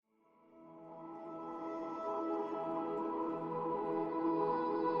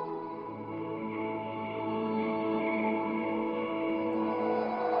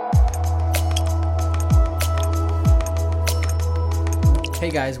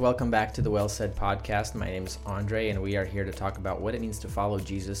Hey guys, welcome back to the Well Said podcast. My name is Andre, and we are here to talk about what it means to follow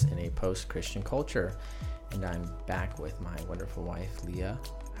Jesus in a post-Christian culture. And I'm back with my wonderful wife, Leah.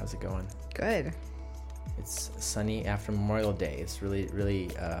 How's it going? Good. It's sunny after Memorial Day. It's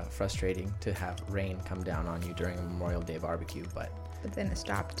really frustrating to have rain come down on you during a Memorial Day barbecue, but then it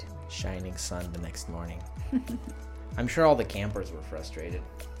stopped. Shining sun the next morning. I'm sure all the campers were frustrated.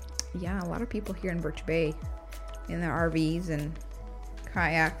 Yeah, a lot of people here in Birch Bay in their RVs and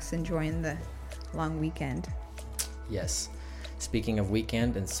kayaks enjoying the long weekend. Yes. Speaking of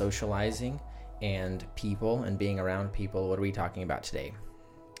weekend and socializing and people and being around people, what are we talking about today?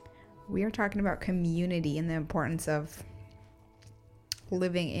 We are talking about community and the importance of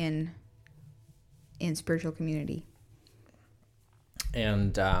living in spiritual community.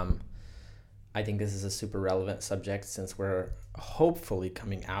 And I think this is a super relevant subject since we're hopefully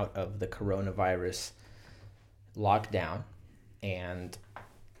coming out of the coronavirus lockdown, and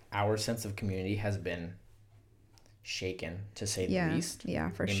our sense of community has been shaken, to say the least.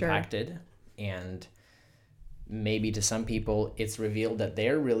 Yeah, for impacted, sure. And maybe to some people it's revealed that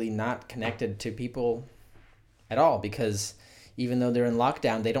they're really not connected to people at all, because even though they're in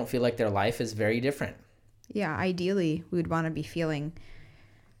lockdown, they don't feel like their life is very different. Yeah, ideally we would want to be feeling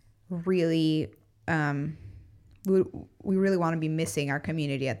really we really want to be missing our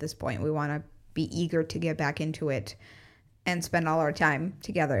community at this point. We want to be eager to get back into it and spend all our time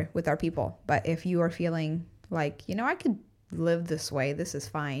together with our people. But if you are feeling like, I could live this way, this is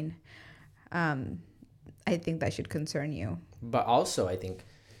fine, I think that should concern you. But also, I think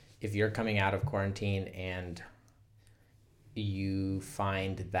if you're coming out of quarantine and you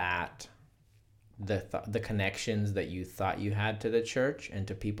find that the connections that you thought you had to the church and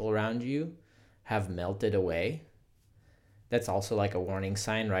to people around you have melted away, that's also like a warning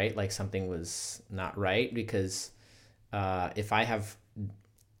sign, right? Like something was not right, because if I have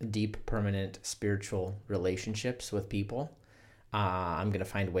deep, permanent spiritual relationships with people, I'm going to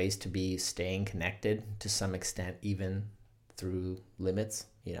find ways to be staying connected to some extent, even through limits,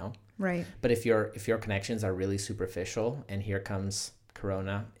 Right. But if your connections are really superficial, and here comes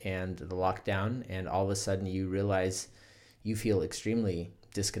Corona and the lockdown, and all of a sudden you realize you feel extremely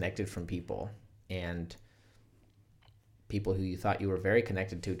disconnected from people, and people who you thought you were very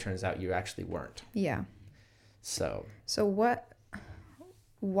connected to, turns out you actually weren't. Yeah. So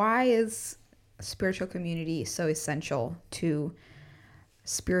why is spiritual community so essential to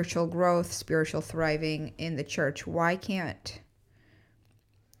spiritual growth, spiritual thriving in the church? Why can't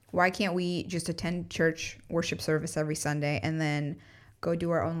we just attend church worship service every Sunday and then go do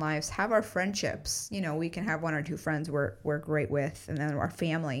our own lives, have our friendships? We can have one or two friends we're great with, and then our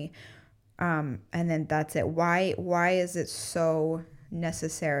family, and then that's it. Why is it so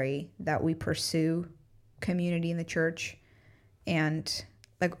necessary that we pursue community in the church? And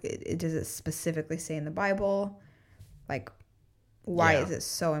does it specifically say in the Bible? Why is it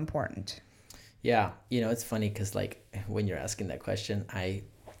so important? Yeah, it's funny because when you're asking that question, I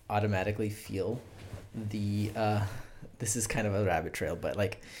automatically feel this is kind of a rabbit trail, but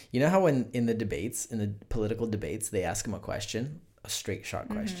how when in the political debates, they ask them a question, a straight shot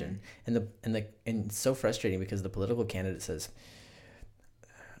question, and it's so frustrating because the political candidate says,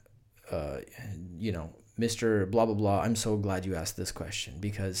 Mr. blah, blah, blah, I'm so glad you asked this question,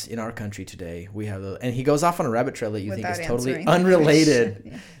 because in our country today, we have and he goes off on a rabbit trail that you think is totally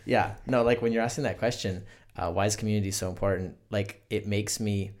unrelated. Yeah. No, when you're asking that question, why is community so important? It makes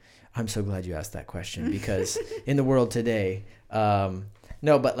me, I'm so glad you asked that question, because in the world today,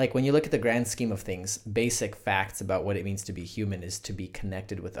 no, but when you look at the grand scheme of things, basic facts about what it means to be human is to be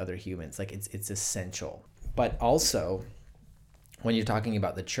connected with other humans. It's essential. But also, when you're talking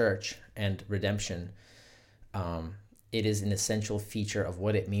about the church and redemption, it is an essential feature of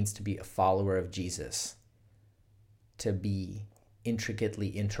what it means to be a follower of Jesus, to be intricately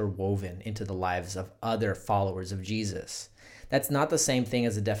interwoven into the lives of other followers of Jesus. That's not the same thing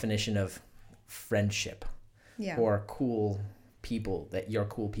as a definition of friendship, or cool people, that you're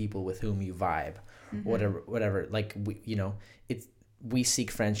cool people with whom you vibe, whatever. We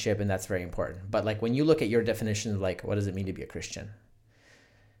seek friendship, and that's very important. But when you look at your definition of what does it mean to be a Christian?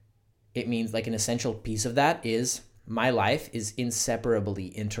 It means an essential piece of that is my life is inseparably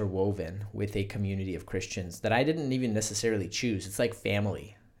interwoven with a community of Christians that I didn't even necessarily choose. It's like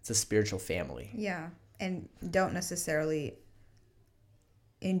family. It's a spiritual family. Yeah, and don't necessarily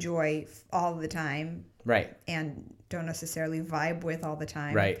enjoy all the time. Right. And don't necessarily vibe with all the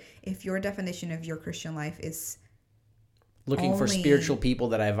time. Right. If your definition of your Christian life is looking for spiritual people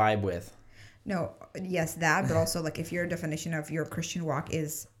that I vibe with. No, yes, that, but also if your definition of your Christian walk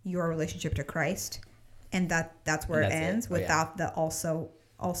is your relationship to Christ, and that's where it ends, without the also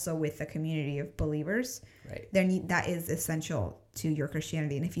also with a community of believers. Right. That is essential to your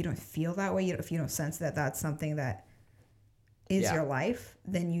Christianity. And if you don't feel that way, if you don't sense that that's something that is your life,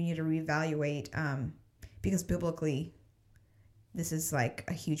 then you need to reevaluate, because biblically, this is like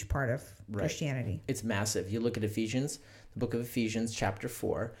a huge part of Christianity. It's massive. You look at Ephesians, the book of Ephesians, chapter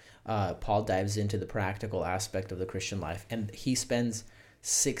 4, Paul dives into the practical aspect of the Christian life, and he spends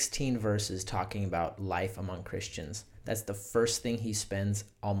 16 verses talking about life among Christians. That's the first thing he spends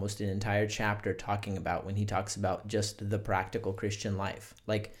almost an entire chapter talking about when he talks about just the practical Christian life.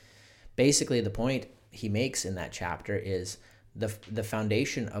 Like, basically the point he makes in that chapter is the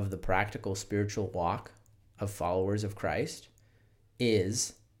foundation of the practical spiritual walk of followers of Christ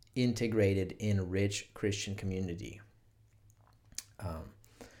is integrated in rich Christian community.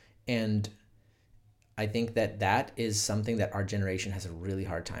 And I think that is something that our generation has a really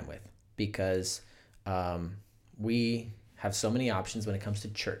hard time with, because we have so many options when it comes to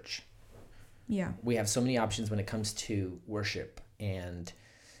church. Yeah. We have so many options when it comes to worship and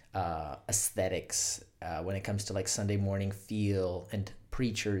aesthetics, when it comes to like Sunday morning feel and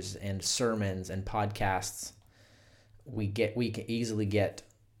preachers and sermons and podcasts. We can easily get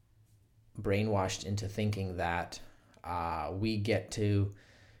brainwashed into thinking that we get to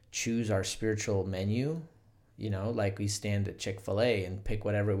choose our spiritual menu, like we stand at Chick-fil-A and pick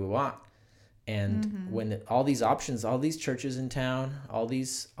whatever we want. And when all these options, all these churches in town, all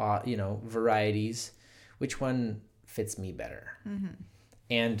these, varieties, which one fits me better? Mm-hmm.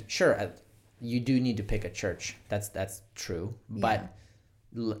 And sure, you do need to pick a church. That's true. Yeah.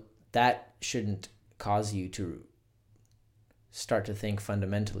 But that shouldn't cause you to start to think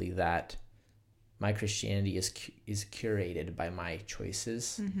fundamentally that my Christianity is curated by my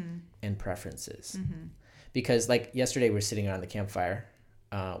choices and preferences. Mm-hmm. Because like yesterday, we're sitting around the campfire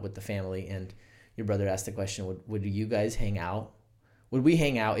with the family, and your brother asked the question, would you guys hang out? Would we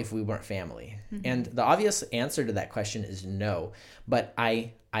hang out if we weren't family? Mm-hmm. And the obvious answer to that question is no. But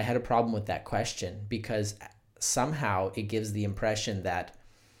I had a problem with that question, because somehow it gives the impression that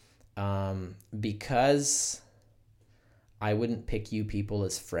because I wouldn't pick you people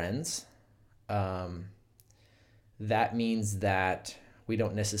as friends, that means that we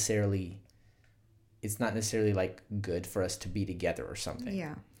don't necessarily, it's not necessarily like good for us to be together or something.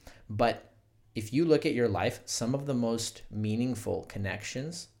 Yeah. But if you look at your life, some of the most meaningful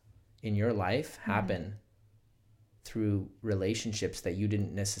connections in your life happen through relationships that you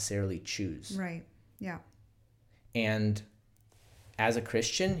didn't necessarily choose. Right. Yeah. And as a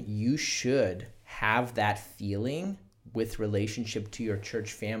Christian, you should have that feeling with relationship to your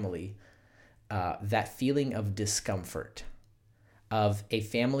church family, that feeling of discomfort, of a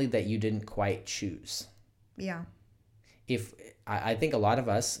family that you didn't quite choose. Yeah. If I think a lot of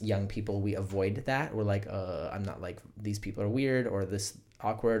us young people, we avoid that. We're like, I'm not like, these people are weird or this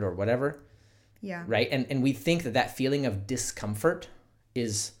awkward or whatever. Yeah. Right. And we think that feeling of discomfort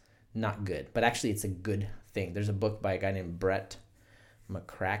is not good, but actually it's a good thing. There's a book by a guy named Brett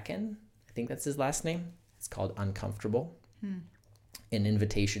McCracken. I think that's his last name. It's called Uncomfortable. An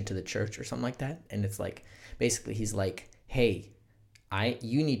Invitation to the Church or something like that. And it's like, basically he's like, hey,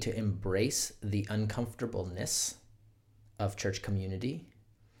 you need to embrace the uncomfortableness of church community,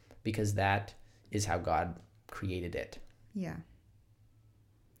 because that is how God created it. Yeah.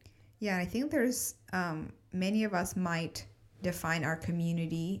 Yeah, I think there's many of us might define our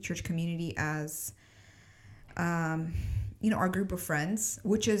community, church community, as our group of friends,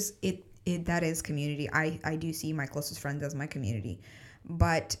 which is it that is community. I do see my closest friends as my community,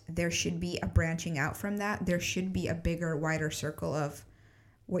 but there should be a branching out from that. There should be a bigger, wider circle of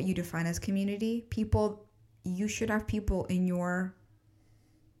what you define as community. You should have people in your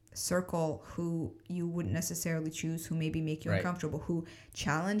circle who you wouldn't necessarily choose, who maybe make you uncomfortable, who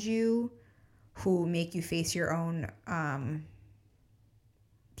challenge you, who make you face your own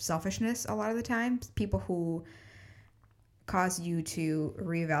selfishness a lot of the time. People who cause you to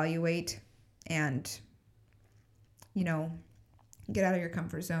reevaluate and, get out of your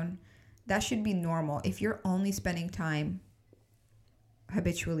comfort zone. That should be normal. If you're only spending time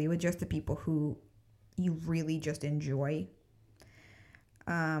habitually with just the people who you really just enjoy,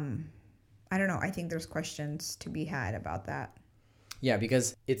 I don't know. I think there's questions to be had about that. Yeah,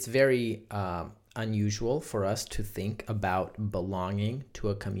 because it's very unusual for us to think about belonging to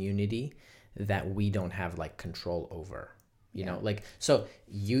a community that we don't have like control over. You know, like, so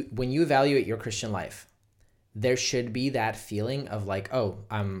when you evaluate your Christian life, there should be that feeling of like, oh,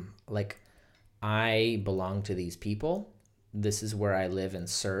 I belong to these people. This is where I live and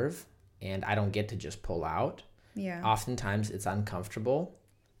serve, and I don't get to just pull out. Yeah. Oftentimes it's uncomfortable,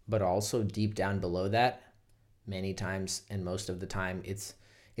 but also deep down below that, many times and most of the time, it's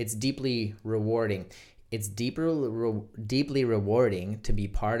It's deeply rewarding. It's deeply rewarding to be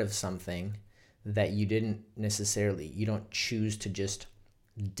part of something that you don't choose to just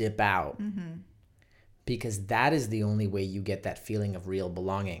dip out. Because that is the only way you get that feeling of real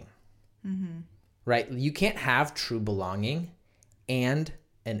belonging. Right? You can't have true belonging and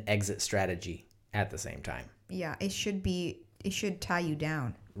an exit strategy at the same time. Yeah, it should tie you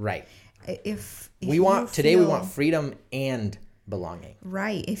down. Right. If we want freedom and belonging.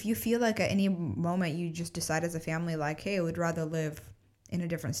 Right. If you feel like at any moment you just decide as a family, like, hey, I would rather live in a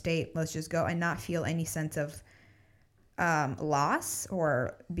different state, let's just go, and not feel any sense of loss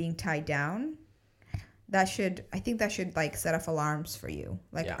or being tied down, I think that should like set off alarms for you.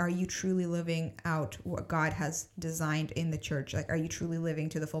 Like, are you truly living out what God has designed in the church? Like, are you truly living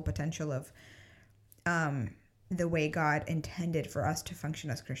to the full potential of the way God intended for us to function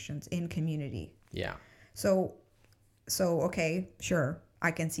as Christians in community? Yeah. So okay, sure,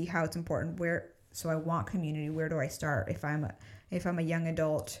 I can see how it's important. So I want community. Where do I start? If I'm a young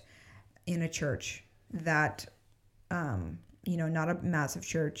adult in a church that, not a massive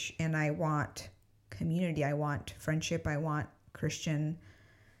church, and I want community, I want friendship, I want Christian,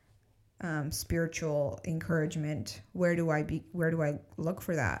 spiritual encouragement. Where do I look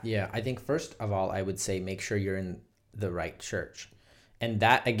for that? Yeah, I think first of all, I would say make sure you're in the right church. And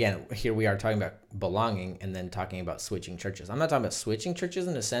that, again, here we are talking about belonging and then talking about switching churches. I'm not talking about switching churches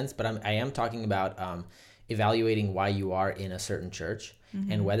in a sense, but I am talking about evaluating why you are in a certain church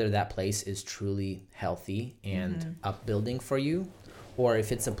and whether that place is truly healthy and upbuilding for you, or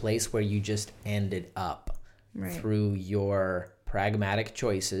if it's a place where you just ended up through your pragmatic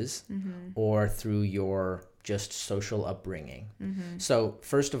choices or through your just social upbringing. So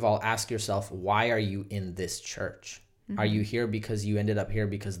first of all, ask yourself, why are you in this church? Are you here because you ended up here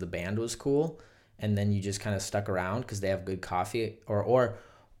because the band was cool and then you just kind of stuck around because they have good coffee? Or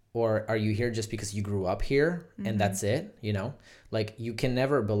are you here just because you grew up here and that's it? Like, you can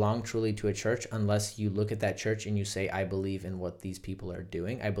never belong truly to a church unless you look at that church and you say, I believe in what these people are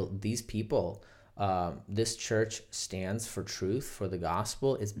doing. This church stands for truth, for the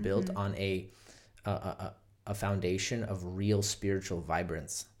gospel. It's built on a foundation of real spiritual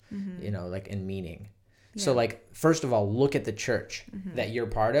vibrance, and meaning. Yeah. So, first of all, look at the church that you're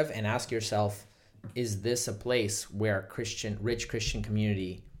part of and ask yourself, is this a place where rich Christian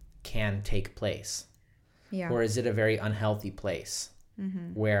community can take place? Yeah. Or is it a very unhealthy place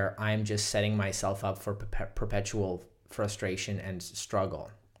where I'm just setting myself up for perpetual frustration and struggle?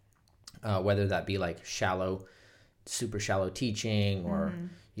 Whether that be super shallow teaching or,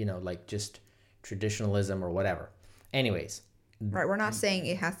 just traditionalism or whatever. Anyways. Right, we're not saying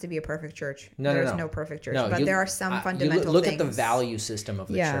it has to be a perfect church. There's no perfect church, but there are some fundamental things. Look at the value system of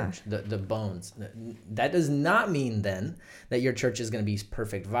the church, the bones. That does not mean then that your church is going to be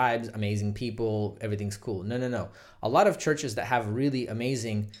perfect vibes, amazing people, everything's cool. No. A lot of churches that have really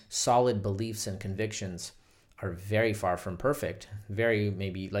amazing, solid beliefs and convictions are very far from perfect, very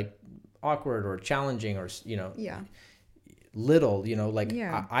maybe awkward or challenging or little,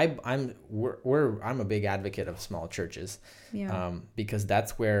 I'm a big advocate of small churches, because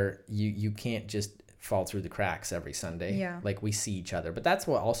that's where you can't just fall through the cracks every Sunday. Like, we see each other, but that's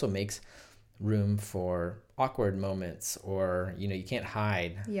what also makes room for awkward moments, or you can't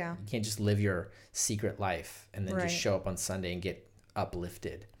hide. You can't just live your secret life and then just show up on Sunday and get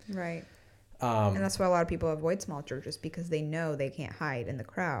uplifted. Right. And that's why a lot of people avoid small churches, because they know they can't hide in the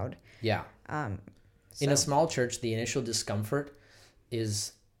crowd. In a small church, the initial discomfort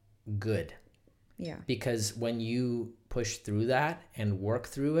is good. Because when you push through that and work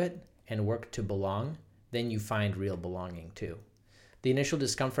through it and work to belong, then you find real belonging too. The initial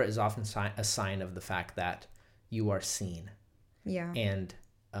discomfort is often a sign of the fact that you are seen. And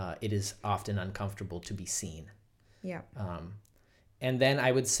it is often uncomfortable to be seen. And then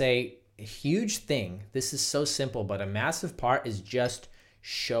I would say a huge thing, this is so simple, but a massive part is just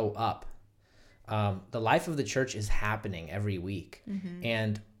show up. The life of the church is happening every week.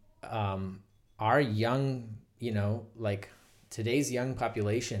 And our young, today's young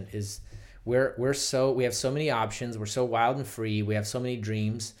population is, we have so many options. We're so wild and free. We have so many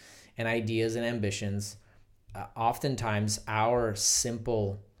dreams and ideas and ambitions. Oftentimes our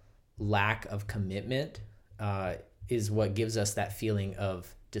simple lack of commitment is what gives us that feeling of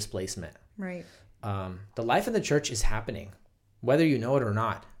displacement. Right. The life of the church is happening, whether you know it or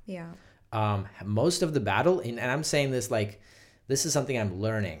not. Most of the battle, and I'm saying this this is something I'm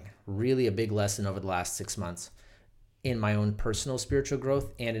learning, really a big lesson over the last 6 months in my own personal spiritual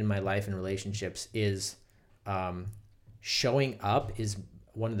growth and in my life and relationships, is showing up is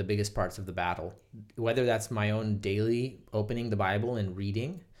one of the biggest parts of the battle, whether that's my own daily opening the Bible and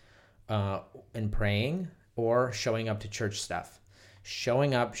reading and praying, or showing up to church stuff,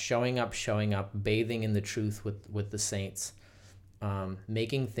 showing up, bathing in the truth with the saints,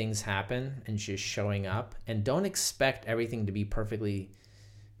 making things happen and just showing up. And don't expect everything to be perfectly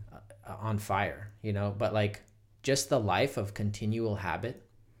on fire, but like just the life of continual habit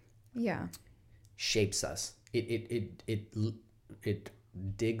shapes us. It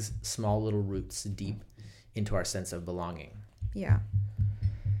digs small little roots deep into our sense of belonging.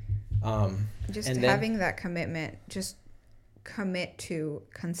 Just having that commitment, just commit to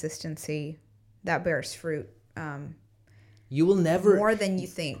consistency that bears fruit. You will never, more than you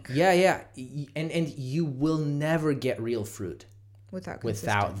think. And you will never get real fruit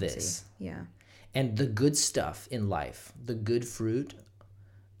without this. And the good stuff in life, the good fruit,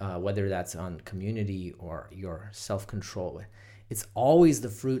 whether that's on community or your self-control, it's always the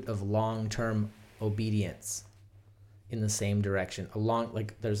fruit of long-term obedience in the same direction.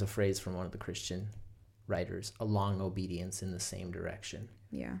 There's a phrase from one of the Christian writers, a long obedience in the same direction.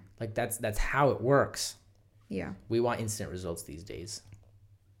 Like that's how it works. We want instant results these days.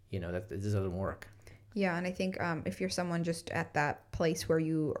 That this doesn't work. And I think if you're someone just at that place where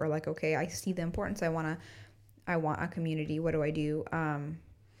you are like, okay, I see the importance, I want a community, what do I do?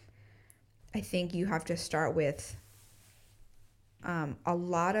 I think you have to start with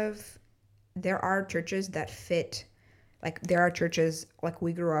there are churches that fit. Like there are churches, like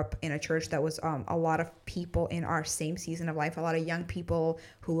we grew up in a church that was a lot of people in our same season of life, a lot of young people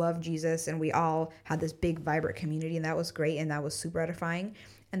who love Jesus, and we all had this big vibrant community, and that was great, and that was super edifying.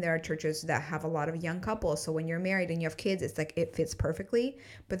 And there are churches that have a lot of young couples, so when you're married and you have kids, it's like it fits perfectly.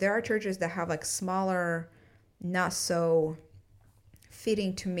 But there are churches that have like smaller, not so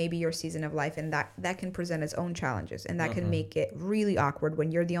fitting to maybe your season of life, and that can present its own challenges, and that can make it really awkward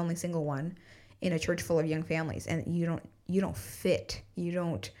when you're the only single one in a church full of young families, and you don't fit.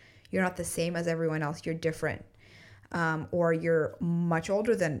 You're not the same as everyone else. You're different. Or you're much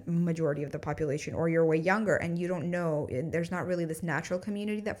older than majority of the population, or you're way younger and you don't know, and there's not really this natural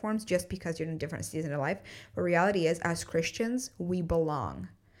community that forms just because you're in a different season of life. But reality is, as Christians, we belong.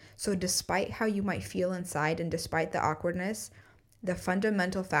 So despite how you might feel inside and despite the awkwardness, the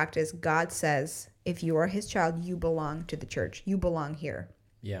fundamental fact is God says, if you are his child, you belong to the church. You belong here.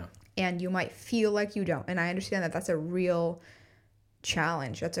 And you might feel like you don't. And I understand that that's a real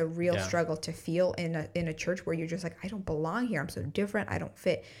challenge. That's a real struggle to feel in a church where you're just like, I don't belong here. I'm so different. I don't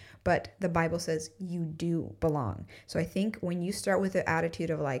fit. But the Bible says you do belong. So I think when you start with the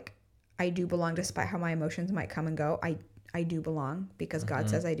attitude of like, I do belong despite how my emotions might come and go, I do belong because God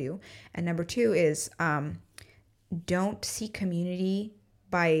says I do. And number two is don't seek community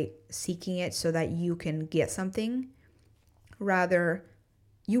by seeking it so that you can get something. Rather,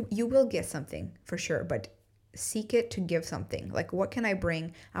 you will get something for sure, but seek it to give something. Like, what can I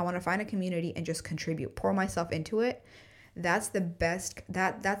bring? I want to find a community and just contribute, pour myself into it. That's the best.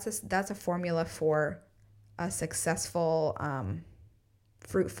 That's a formula for a successful,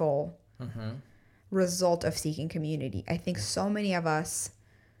 fruitful result of seeking community. I think so many of us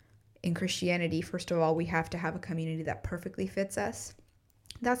in Christianity, first of all, we have to have a community that perfectly fits us.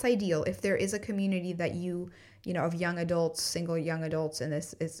 That's ideal. If there is a community that you know, of young adults, single young adults, and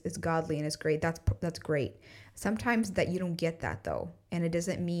this is godly and is great, that's great. Sometimes that you don't get that though, and it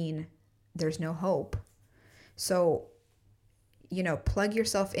doesn't mean there's no hope. So, plug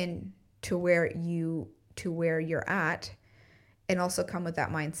yourself in to where you're at, and also come with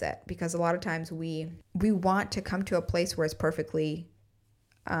that mindset, because a lot of times we want to come to a place where it's perfectly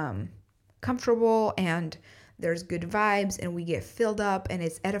comfortable and there's good vibes and we get filled up and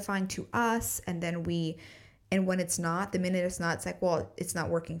it's edifying to us, and when it's not, the minute it's not, it's like, well, it's not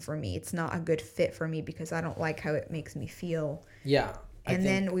working for me. It's not a good fit for me because I don't like how it makes me feel.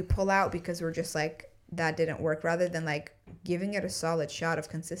 Then we pull out because we're just like, that didn't work, rather than like giving it a solid shot of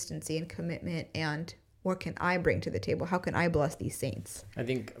consistency and commitment and what can I bring to the table? How can I bless these saints? I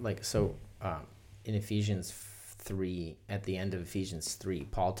think in Ephesians 3, at the end of Ephesians 3,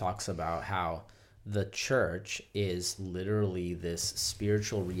 Paul talks about how the church is literally this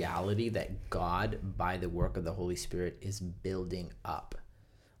spiritual reality that God, by the work of the Holy Spirit, is building up.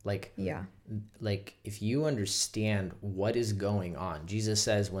 Like if you understand what is going on, Jesus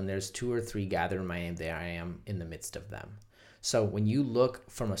says, when there's 2 or 3 gathered in my name, there I am in the midst of them. So when you look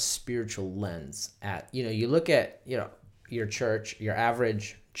from a spiritual lens at, you look at, your church, your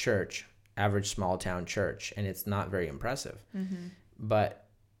average church, average small town church, and it's not very impressive. But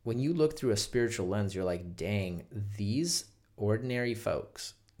when you look through a spiritual lens, you're like, dang, these ordinary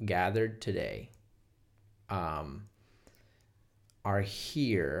folks gathered today are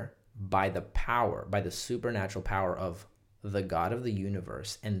here by the supernatural power of the God of the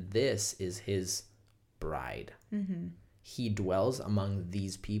universe, and this is his bride. Mm-hmm. He dwells among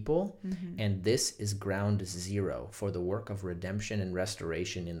these people, mm-hmm. and this is ground zero for the work of redemption and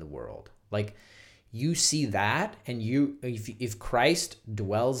restoration in the world. Like, you see that, and if Christ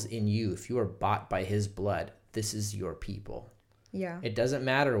dwells in you, if you are bought by his blood, this is your people. Yeah. It doesn't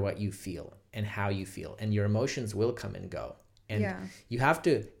matter what you feel and how you feel, and your emotions will come and go. And you have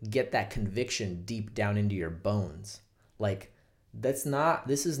to get that conviction deep down into your bones. Like, this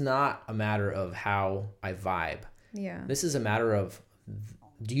is not a matter of how I vibe. Yeah. This is a matter of,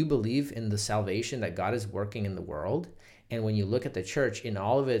 do you believe in the salvation that God is working in the world? And when you look at the church in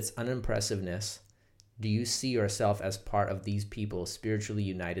all of its unimpressiveness, do you see yourself as part of these people spiritually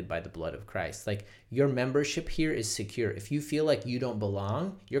united by the blood of Christ? Like, your membership here is secure. If you feel like you don't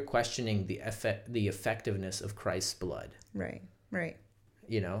belong, you're questioning the effectiveness of Christ's blood. Right.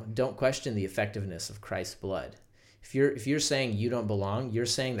 Don't question the effectiveness of Christ's blood. If you're saying you don't belong, you're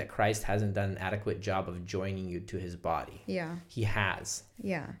saying that Christ hasn't done an adequate job of joining you to his body. Yeah. He has.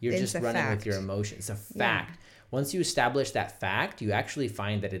 Yeah. You're just running with your emotions. It's a fact. Yeah. Once you establish that fact, you actually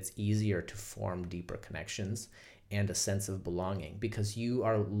find that it's easier to form deeper connections and a sense of belonging, because you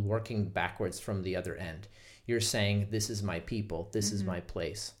are working backwards from the other end. You're saying, this is my people, this mm-hmm. is my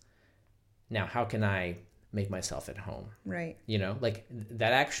place. Now, how can I make myself at home? Right. Like,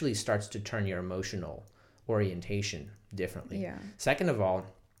 that actually starts to turn your emotional orientation differently. Yeah. Second of all,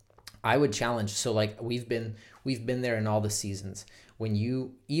 I would challenge, so like we've been there in all the seasons. When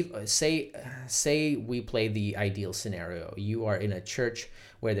you say we play the ideal scenario, you are in a church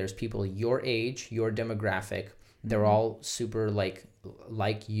where there's people your age, your demographic, they're mm-hmm. all super like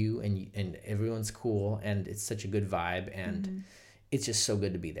you, and everyone's cool, and it's such a good vibe, and mm-hmm. it's just so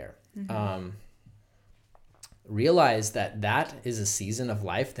good to be there. Mm-hmm. Realize that is a season of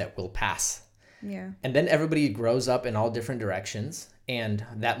life that will pass. Yeah. And then everybody grows up in all different directions, and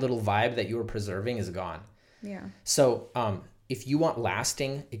that little vibe that you were preserving is gone. Yeah. So if you want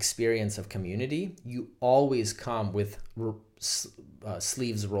lasting experience of community, you always come with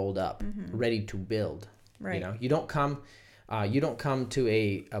sleeves rolled up, mm-hmm. ready to build. Right. You don't come to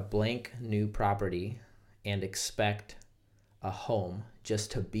a blank new property and expect a home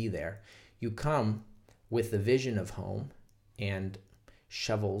just to be there. You come with the vision of home and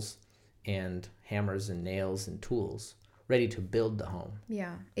shovels and hammers and nails and tools, ready to build the home.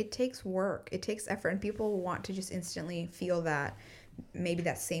 Yeah, it takes work. It takes effort, and people want to just instantly feel that, maybe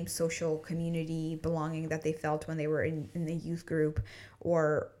that same social community belonging that they felt when they were in the youth group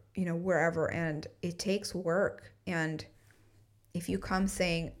or, wherever. And it takes work. And if you come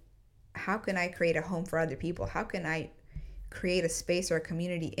saying, how can I create a home for other people? How can I create a space or a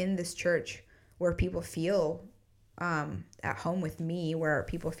community in this church where people feel at home with me, where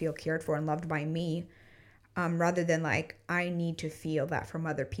people feel cared for and loved by me, rather than like, I need to feel that from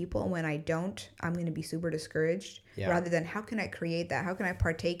other people. And when I don't, I'm going to be super discouraged. Yeah. Rather than, how can I create that? How can I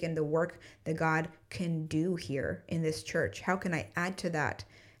partake in the work that God can do here in this church? How can I add to that?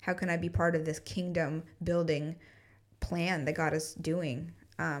 How can I be part of this kingdom building plan that God is doing?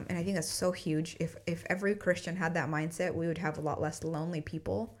 And I think that's so huge. If every Christian had that mindset, we would have a lot less lonely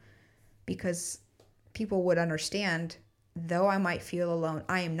people, because people would understand, though I might feel alone,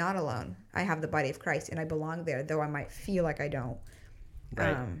 I am not alone. I have the body of Christ and I belong there, though I might feel like I don't.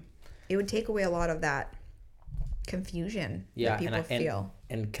 Right. It would take away a lot of that confusion that people feel.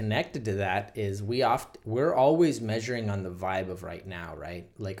 And connected to that is we're always measuring on the vibe of right now, right?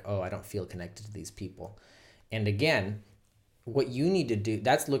 Like, oh, I don't feel connected to these people. And again, what you need to do,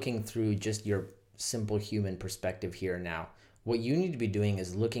 that's looking through just your simple human perspective here and now. What you need to be doing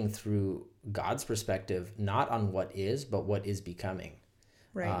is looking through God's perspective, not on what is, but what is becoming.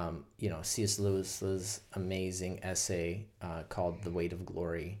 Right. C.S. Lewis's amazing essay called "The Weight of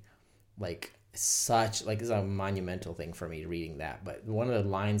Glory," it's a monumental thing for me reading that. But one of the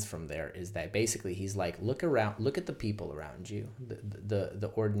lines from there is that basically he's like, look at the people around you,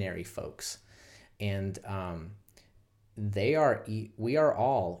 the ordinary folks, and we are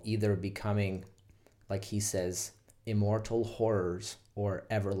all either becoming, like he says, immortal horrors or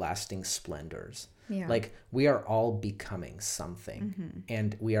everlasting splendors. Yeah. Like, we are all becoming something, mm-hmm.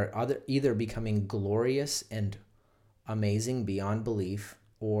 and we are either becoming glorious and amazing beyond belief,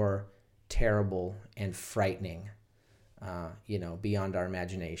 or terrible and frightening, beyond our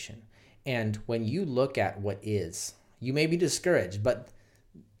imagination. And when you look at what is, you may be discouraged, but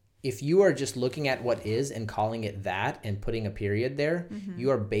if you are just looking at what is and calling it that and putting a period there, mm-hmm. you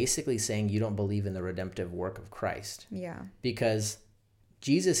are basically saying you don't believe in the redemptive work of Christ. Yeah. Because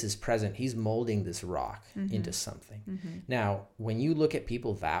Jesus is present. He's molding this rock into something. Now, when you look at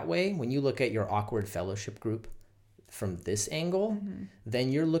people that way, when you look at your awkward fellowship group from this angle,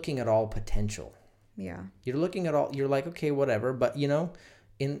 then you're looking at all potential. Yeah. You're looking at all, you're like, okay, whatever. But, you know,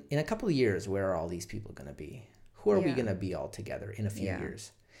 in a couple of years, where are all these people going to be? Who are we going to be all together in a few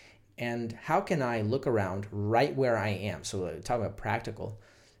years? And how can I look around right where I am? So talking about practical,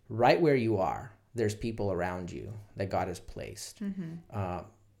 right where you are, there's people around you that God has placed. How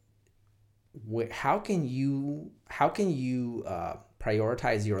can you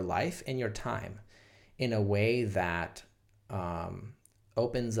prioritize your life and your time in a way that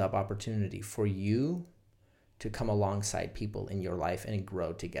opens up opportunity for you to come alongside people in your life and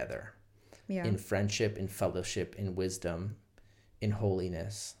grow together in friendship, in fellowship, in wisdom, in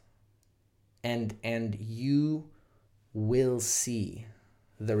holiness, and you will see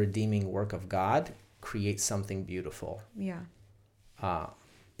the redeeming work of God create something beautiful.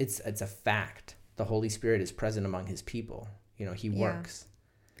 It's a fact. The Holy Spirit is present among his people. You know, he works.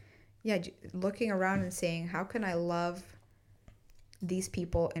 Looking around and saying, how can I love these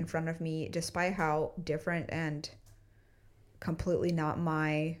people in front of me, despite how different and completely not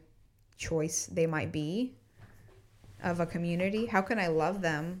my choice they might be of a community? How can I love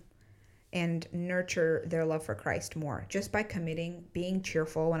them and nurture their love for Christ more? Just by committing, being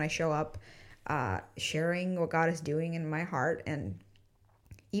cheerful when I show up, sharing what God is doing in my heart, and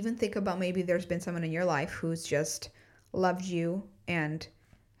even think about maybe there's been someone in your life who's just loved you and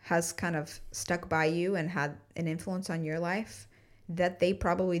has kind of stuck by you and had an influence on your life that they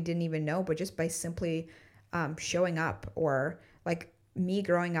probably didn't even know, but just by simply showing up. Or like me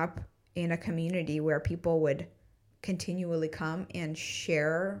growing up in a community where people would continually come and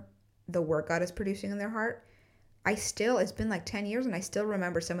share the work God is producing in their heart. It's been like 10 years and I still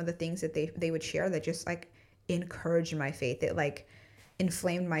remember some of the things that they would share that just like encouraged my faith. It like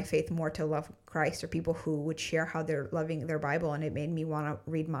inflamed my faith more to love Christ, or people who would share how they're loving their Bible, and it made me want to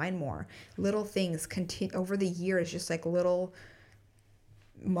read mine more. Little things continue over the years, just like little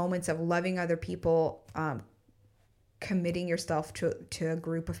moments of loving other people, committing yourself to a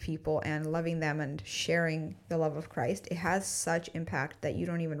group of people and loving them and sharing the love of Christ. It has such impact that you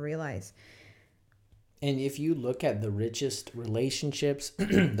don't even realize. And if you look at the richest relationships,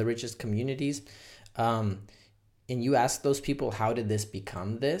 the richest communities, and you ask those people, how did this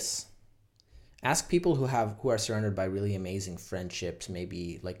become this? Ask people who are surrounded by really amazing friendships,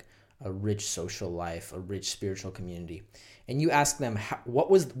 maybe like a rich social life, a rich spiritual community. And you ask them,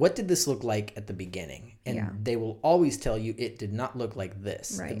 what did this look like at the beginning? And they will always tell you it did not look like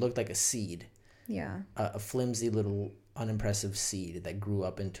this. Right. It looked like a seed. Yeah. A flimsy little unimpressive seed that grew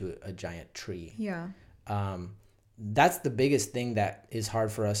up into a giant tree. Yeah. That's the biggest thing that is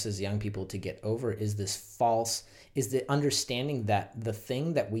hard for us as young people to get over, is the understanding that the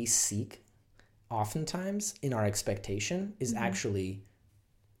thing that we seek oftentimes in our expectation is actually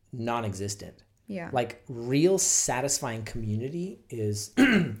non-existent. Yeah. Like real satisfying community is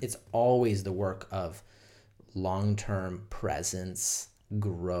it's always the work of long-term presence,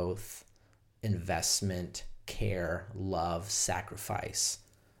 growth, investment, care, love, sacrifice.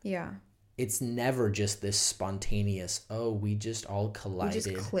 Yeah. It's never just this spontaneous, we just all collided.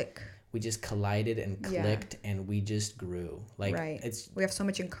 We just click. We just collided and clicked and we just grew. Like we have so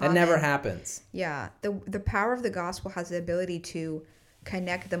much in common. That never happens. Yeah. The power of the gospel has the ability to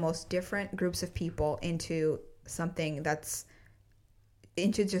connect the most different groups of people into something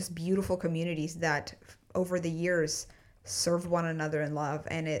into just beautiful communities that over the years serve one another in love.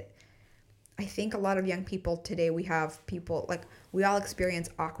 And I think a lot of young people today, we have people like, we all experience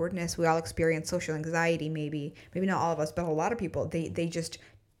awkwardness. We all experience social anxiety, maybe not all of us, but a lot of people, they just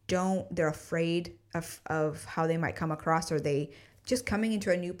they're afraid of how they might come across, or they just coming into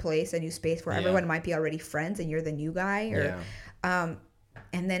a new place, a new space where everyone might be already friends and you're the new guy,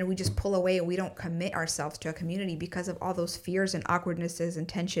 and then we just pull away and we don't commit ourselves to a community because of all those fears and awkwardnesses and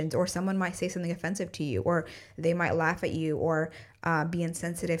tensions. Or someone might say something offensive to you, or they might laugh at you, or be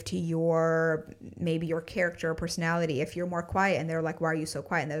insensitive to maybe your character or personality if you're more quiet, and they're like, why are you so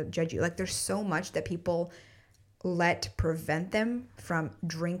quiet? And they'll judge you. Like, there's so much that people let prevent them from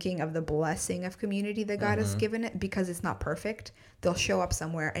drinking of the blessing of community that God has given it, because it's not perfect. They'll show up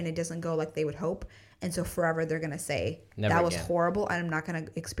somewhere and it doesn't go like they would hope. And so forever they're going to say, that was horrible, and I'm not going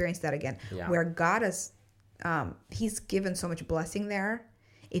to experience that again. Yeah. Where God has, he's given so much blessing there.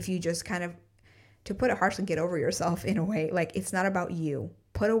 If you just kind of, to put it harshly, get over yourself in a way. Like, it's not about you.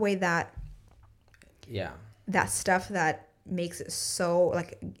 Put away that stuff that makes it so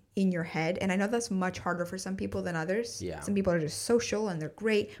like in your head. And I know that's much harder for some people than others. Yeah. Some people are just social and they're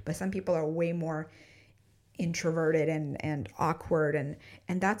great, but some people are way more introverted and awkward,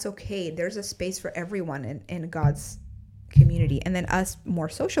 and that's okay. There's a space for everyone in God's community. And then us more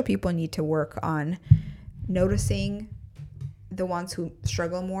social people need to work on noticing the ones who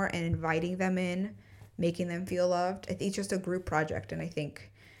struggle more and inviting them in, making them feel loved. I think it's just a group project, and I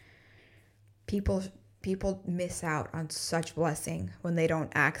think people miss out on such blessing when they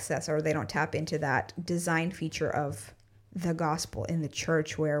don't access or they don't tap into that design feature of the gospel in the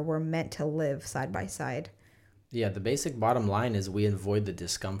church, where we're meant to live side by side. Yeah, the basic bottom line is we avoid the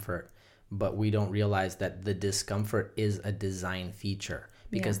discomfort, but we don't realize that the discomfort is a design feature,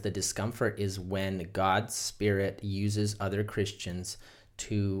 because the discomfort is when God's Spirit uses other Christians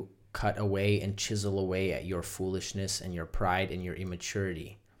to cut away and chisel away at your foolishness and your pride and your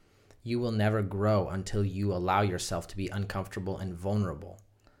immaturity. You will never grow until you allow yourself to be uncomfortable and vulnerable.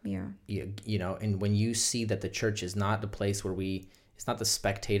 Yeah. You know, and when you see that the church is not the place where it's not the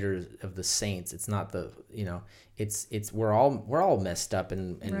spectators of the saints. It's not the, you know, it's we're all messed up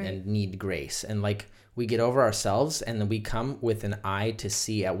and need grace. And like we get over ourselves, and then we come with an eye to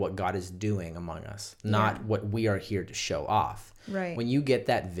see at what God is doing among us, not what we are here to show off. Right. When you get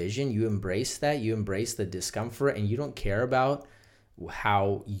that vision, you embrace that, you embrace the discomfort, and you don't care about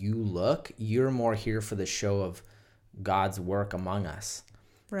how you look. You're more here for the show of God's work among us.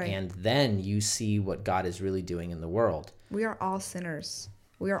 Right. And then you see what God is really doing in the world. We are all sinners.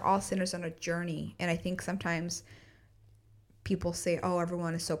 We are all sinners on a journey. And I think sometimes people say, oh,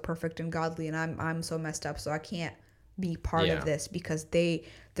 everyone is so perfect and godly, and I'm so messed up, so I can't be part of this, because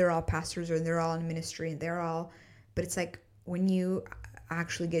they're all pastors, or they're all in ministry, and but it's like when you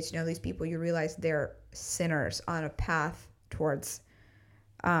actually get to know these people, you realize they're sinners on a path towards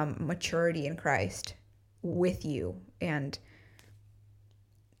maturity in Christ with you. And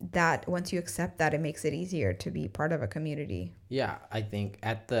that once you accept that, it makes it easier to be part of a community. Yeah, I think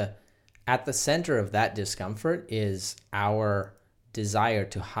at the center of that discomfort is our desire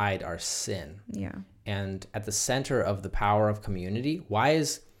to hide our sin. Yeah. And at the center of the power of community, why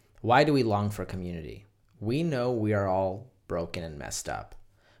do we long for community? We know we are all broken and messed up,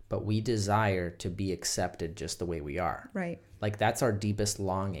 but we desire to be accepted just the way we are. Right. Like that's our deepest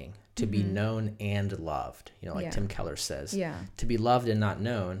longing, to be known and loved. You know, like Tim Keller says. Yeah. To be loved and not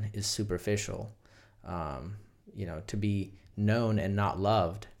known is superficial. You know, to be known and not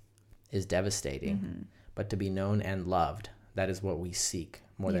loved is devastating. But to be known and loved, that is what we seek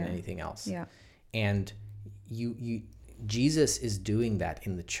more than anything else. Yeah. And Jesus is doing that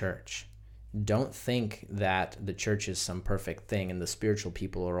in the church. Don't think that the church is some perfect thing and the spiritual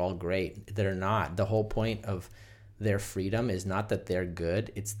people are all great. They're not. The whole point of their freedom is not that they're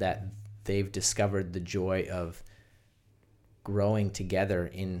good. It's that they've discovered the joy of growing together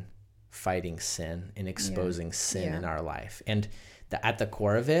in fighting sin, in exposing sin in our life. And at the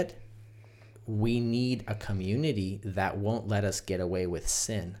core of it, we need a community that won't let us get away with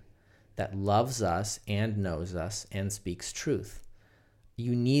sin, that loves us and knows us and speaks truth.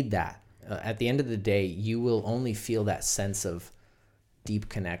 You need that. At the end of the day, you will only feel that sense of deep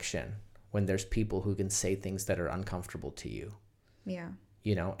connection when there's people who can say things that are uncomfortable to you. Yeah.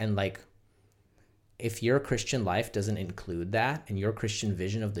 You know, and like, if your Christian life doesn't include that, and your Christian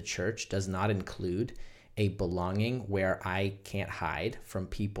vision of the church does not include a belonging where I can't hide from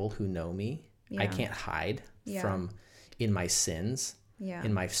people who know me, I can't hide from in my sins,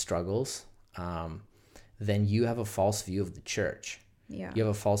 in my struggles, then you have a false view of the church. Yeah. You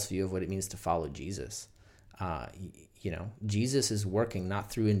have a false view of what it means to follow Jesus. You know, Jesus is working not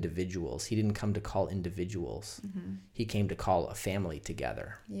through individuals. He didn't come to call individuals. He came to call a family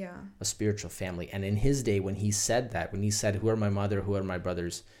together. Yeah. A spiritual family. And in his day, when he said that, when he said, who are my mother, who are my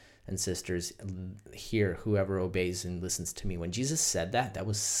brothers and sisters, here, whoever obeys and listens to me. When Jesus said that, that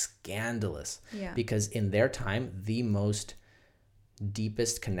was scandalous. Yeah. Because in their time, the most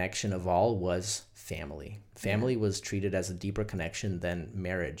deepest connection of all was family. Family was treated as a deeper connection than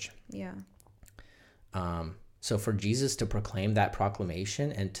marriage. Yeah. So for Jesus to proclaim that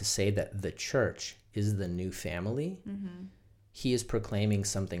proclamation and to say that the church is the new family, he is proclaiming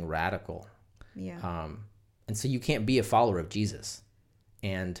something radical. Yeah. And so you can't be a follower of Jesus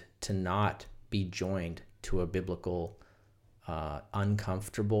and to not be joined to a biblical,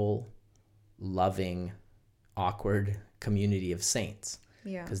 uncomfortable, loving, awkward community of saints.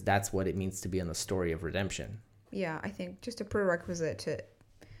 Yeah. Because that's what it means to be in the story of redemption. Yeah, I think just a prerequisite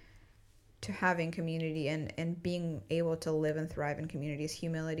to having community and being able to live and thrive in community is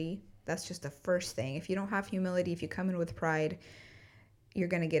humility. That's just the first thing. If you don't have humility, if you come in with pride, you're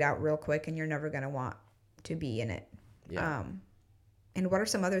going to get out real quick and you're never going to want to be in it. Yeah. And what are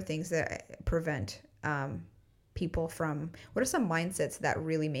some other things that prevent people from, what are some mindsets that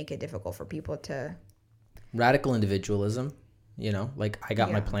really make it difficult for people to Radical individualism, you know, like I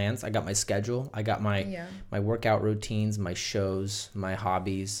got my plans, I got my schedule, I got my workout routines, my shows, my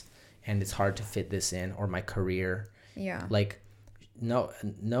hobbies, and it's hard to fit this in, or my career. Yeah. Like,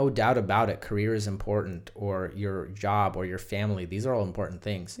 no doubt about it, career is important, or your job, or your family. These are all important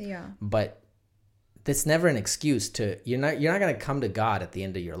things. Yeah. But that's never an excuse to, you're not going to come to God at the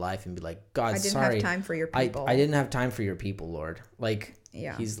end of your life and be like, God, sorry, I didn't have time for your people. I didn't have time for your people, Lord. Like,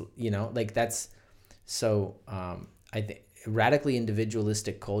 he's, you know, like that's, so I think radically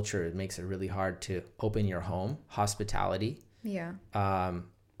individualistic culture, it makes it really hard to open your home, hospitality. Yeah.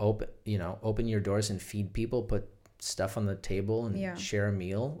 Open your doors and feed people, put stuff on the table and share a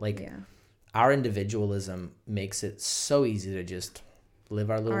meal. Like, our individualism makes it so easy to just live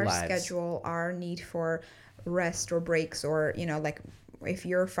our little lives. Our schedule, our need for rest or breaks, or, you know, like if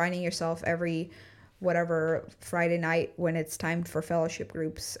you're finding yourself every whatever Friday night when it's time for fellowship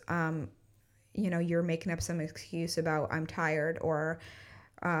groups, you know, you're making up some excuse about I'm tired, or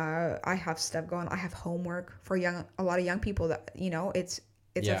I have stuff going. I have homework. For a lot of young people, that, you know, it's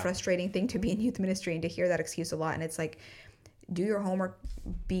a frustrating thing to be in youth ministry and to hear that excuse a lot. And it's like, do your homework,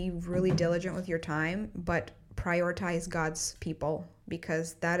 be really diligent with your time, but prioritize God's people,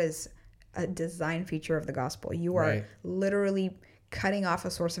 because that is a design feature of the gospel. You are literally cutting off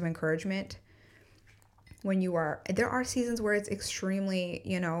a source of encouragement when there are seasons where it's extremely,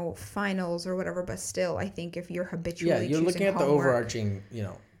 you know, finals or whatever, but still, I think if you're habitually you're looking at the overarching, you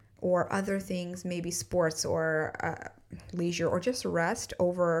know, or other things, maybe sports or leisure or just rest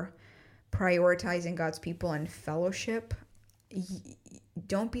over prioritizing God's people and fellowship,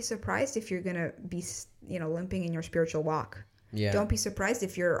 don't be surprised if you're gonna be, you know, limping in your spiritual walk. Yeah. Don't be surprised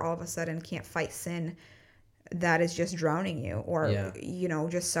if you're all of a sudden can't fight sin that is just drowning you, or you know,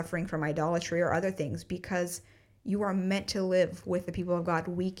 just suffering from idolatry or other things, because you are meant to live with the people of God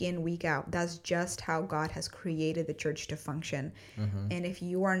week in, week out. That's just how God has created the church to function. Mm-hmm. And if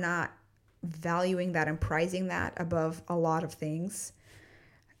you are not valuing that and prizing that above a lot of things,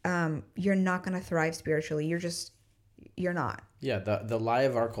 you're not going to thrive spiritually. You're not. Yeah, the lie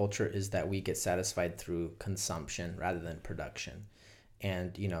of our culture is that we get satisfied through consumption rather than production.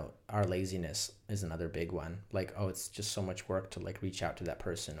 And, you know, our laziness is another big one. Like, oh, it's just so much work to like reach out to that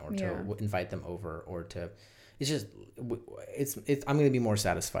person, or to invite them over, or to, it's I'm going to be more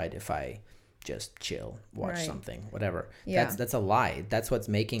satisfied if I just chill, watch something, whatever. Yeah. That's a lie. That's what's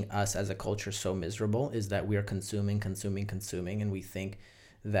making us as a culture so miserable, is that we are consuming, and we think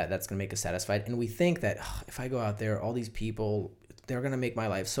that that's going to make us satisfied. And we think that if I go out there, all these people, they're going to make my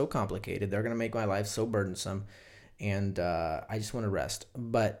life so complicated. They're going to make my life so burdensome. And I just want to rest.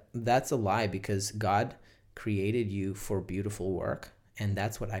 But that's a lie, because God created you for beautiful work. And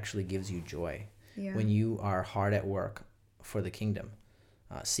that's what actually gives you joy. Yeah. When you are hard at work for the kingdom.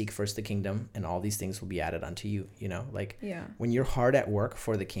 Seek first the kingdom, and all these things will be added unto you. You know, like when you're hard at work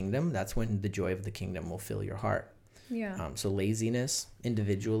for the kingdom, that's when the joy of the kingdom will fill your heart. Yeah. So laziness,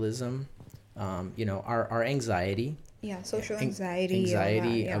 individualism, you know, our anxiety. Yeah, social anxiety.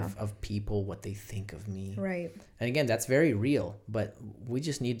 Of people, what they think of me. Right. And again, that's very real, but we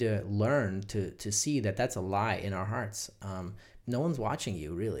just need to learn to see that that's a lie in our hearts. No one's watching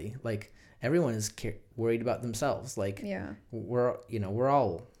you, really. Like, everyone is worried about themselves. Like, we're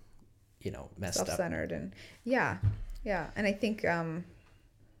all, you know, messed up. Self-centered. And and I think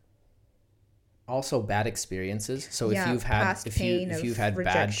also bad experiences. So if you've had rejection,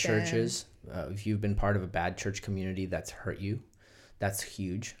 bad churches, if you've been part of a bad church community that's hurt you, that's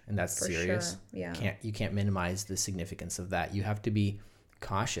huge, and that's serious. Sure. Yeah. You can't minimize the significance of that. You have to be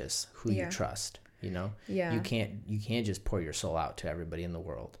cautious who you trust. You know. Yeah. You can't just pour your soul out to everybody in the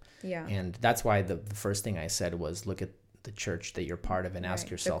world. Yeah. And that's why the first thing I said was, look at the church that you're part of and ask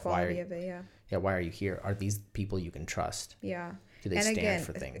yourself, why are you here? Are these people you can trust? Yeah. Do they stand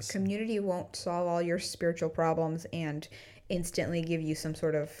for things? Community won't solve all your spiritual problems and instantly give you some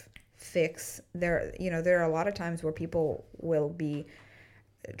sort of fix. There are a lot of times where people will be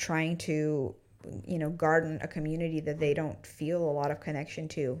trying to, you know, garden a community that they don't feel a lot of connection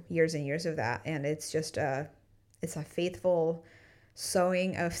to, years and years of that. And it's just it's a faithful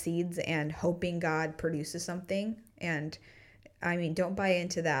sowing of seeds and hoping God produces something. And I mean, don't buy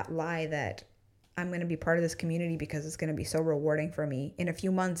into that lie that I'm going to be part of this community because it's going to be so rewarding for me. In a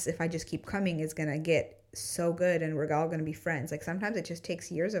few months, if I just keep coming, it's going to get so good and we're all going to be friends. Like, sometimes it just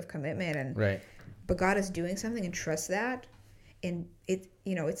takes years of commitment, but God is doing something, and trust that. And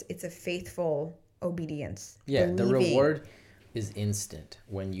it's a faithful obedience. Yeah. Believing. The reward is instant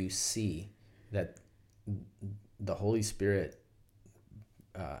when you see that the Holy Spirit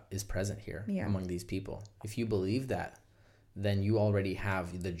is present here among these people. If you believe that, then you already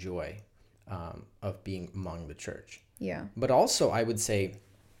have the joy of being among the church. Yeah. But also, I would say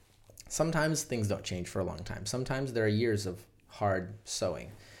sometimes things don't change for a long time. Sometimes there are years of hard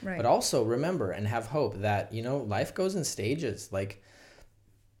sowing. Right. But also remember and have hope that, life goes in stages. Like,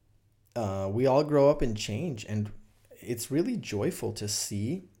 we all grow up and change. And it's really joyful to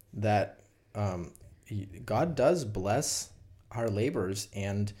see that God does bless our labors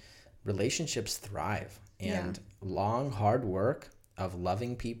and relationships thrive. And long, hard work of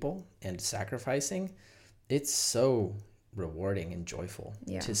loving people and sacrificing, it's so rewarding and joyful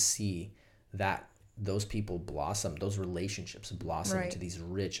to see that those people blossom, those relationships blossom into these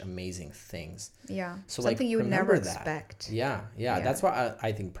rich, amazing things. Yeah. So something you would never expect. Yeah. That's why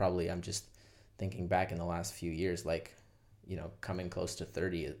I think probably I'm just thinking back in the last few years, like, coming close to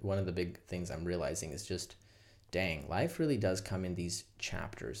 30, one of the big things I'm realizing is just, dang, life really does come in these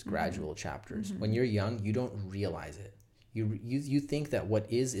chapters, gradual chapters. When you're young, you don't realize it. You think that what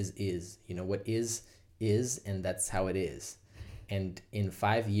is, what is, and that's how it is. And in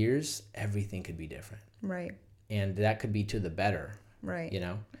 5 years, everything could be different. Right. And that could be to the better. Right.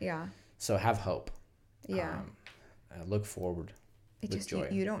 Yeah. So have hope. Yeah. Look forward with joy.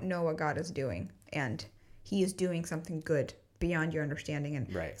 You don't know what God is doing, and He is doing something good beyond your understanding.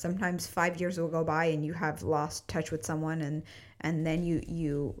 And sometimes 5 years will go by and you have lost touch with someone, and then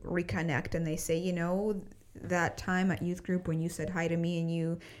you reconnect, and they say, that time at youth group when you said hi to me and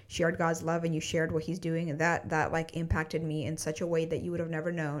you shared God's love and you shared what He's doing, and that like impacted me in such a way that you would have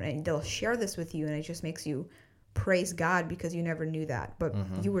never known. And they'll share this with you, and it just makes you praise God because you never knew that. But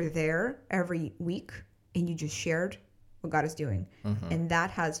you were there every week and you just shared what God is doing. And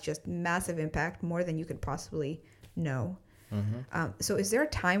that has just massive impact, more than you could possibly know. So is there a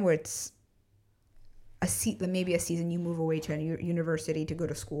time where it's maybe a season you move away to a university to go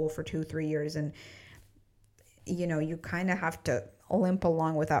to school for 2-3 years, and you kind of have to limp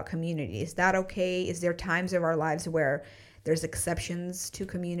along without community? Is that okay? Is there times of our lives where there's exceptions to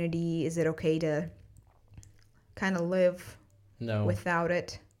community? Is it okay to kind of live without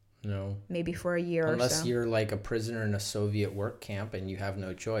it? No. Maybe for a year or so. Unless you're like a prisoner in a Soviet work camp and you have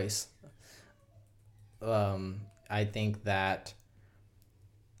no choice. I think that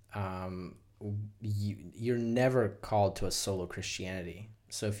you're never called to a solo Christianity.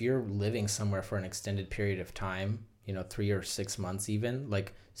 So if you're living somewhere for an extended period of time, 3 or 6 months even,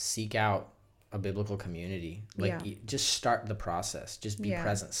 like, seek out a biblical community. Like, just start the process. Just be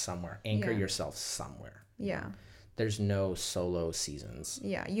present somewhere. Anchor yourself somewhere. Yeah. There's no solo seasons.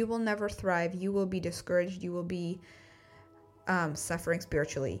 Yeah. You will never thrive. You will be discouraged. You will be suffering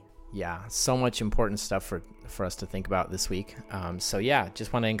spiritually. Yeah, so much important stuff for us to think about this week.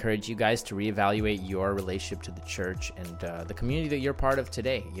 Just want to encourage you guys to reevaluate your relationship to the church and the community that you're part of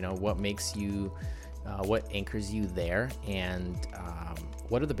today. What makes you, what anchors you there, and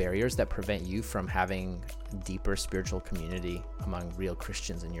what are the barriers that prevent you from having deeper spiritual community among real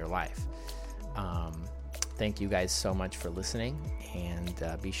Christians in your life. Thank you guys so much for listening,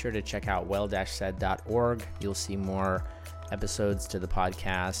 and be sure to check out well-said.org. You'll see more episodes to the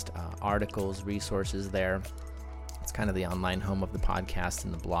podcast, articles, resources there. It's kind of the online home of the podcast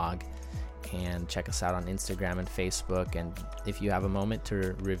and the blog. And check us out on Instagram and Facebook. And if you have a moment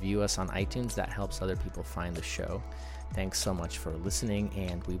to review us on iTunes, that helps other people find the show. Thanks so much for listening,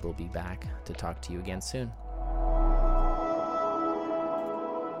 and we will be back to talk to you again soon.